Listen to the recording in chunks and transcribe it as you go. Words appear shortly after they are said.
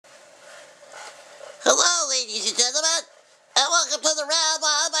ladies and gentlemen, and welcome to the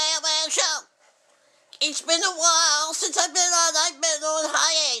Rabbi Bearman Show. It's been a while since I've been on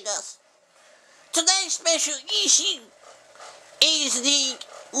hiatus. Today's special issue is the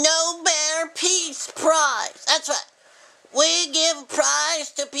Nobel Peace Prize. That's right. We give a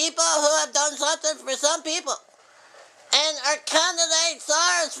prize to people who have done something for some people. And our candidates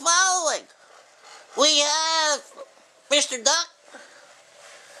are as following. We have Mr. Duck,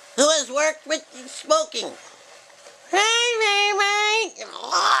 who has worked with smoking. Hi,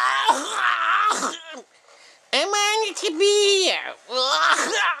 I'm honored to be here.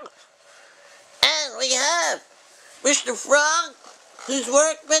 And we have Mr. Frog, who's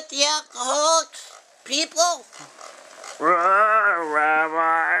worked with the alcoholics people. Rabbi,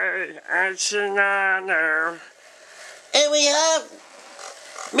 it's an honor. And we have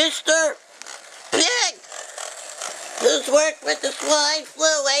Mr. Pig, who's worked with the swine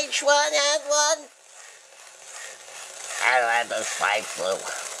flu, H1N1. I love the swine flu.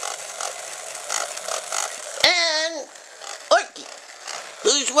 And Orky,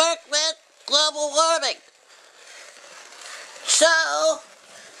 who's worked with global warming. So,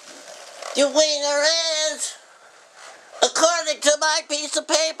 the winner is, according to my piece of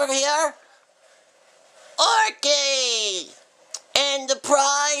paper here, Orky! And the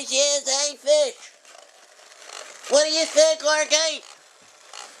prize is a fish. What do you think, Orky?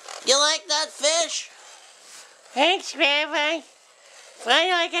 You like that fish? Thanks, Rabbi.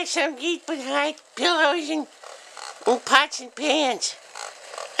 Finally, I got some deep behind pillows and pots and pans.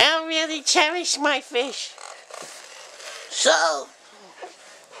 I'll really cherish my fish. So,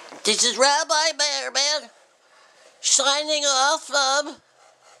 this is Rabbi Bearman signing off from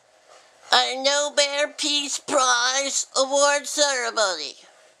a Nobel Peace Prize award ceremony.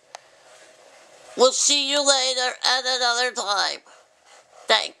 We'll see you later at another time.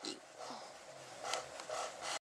 Thanks.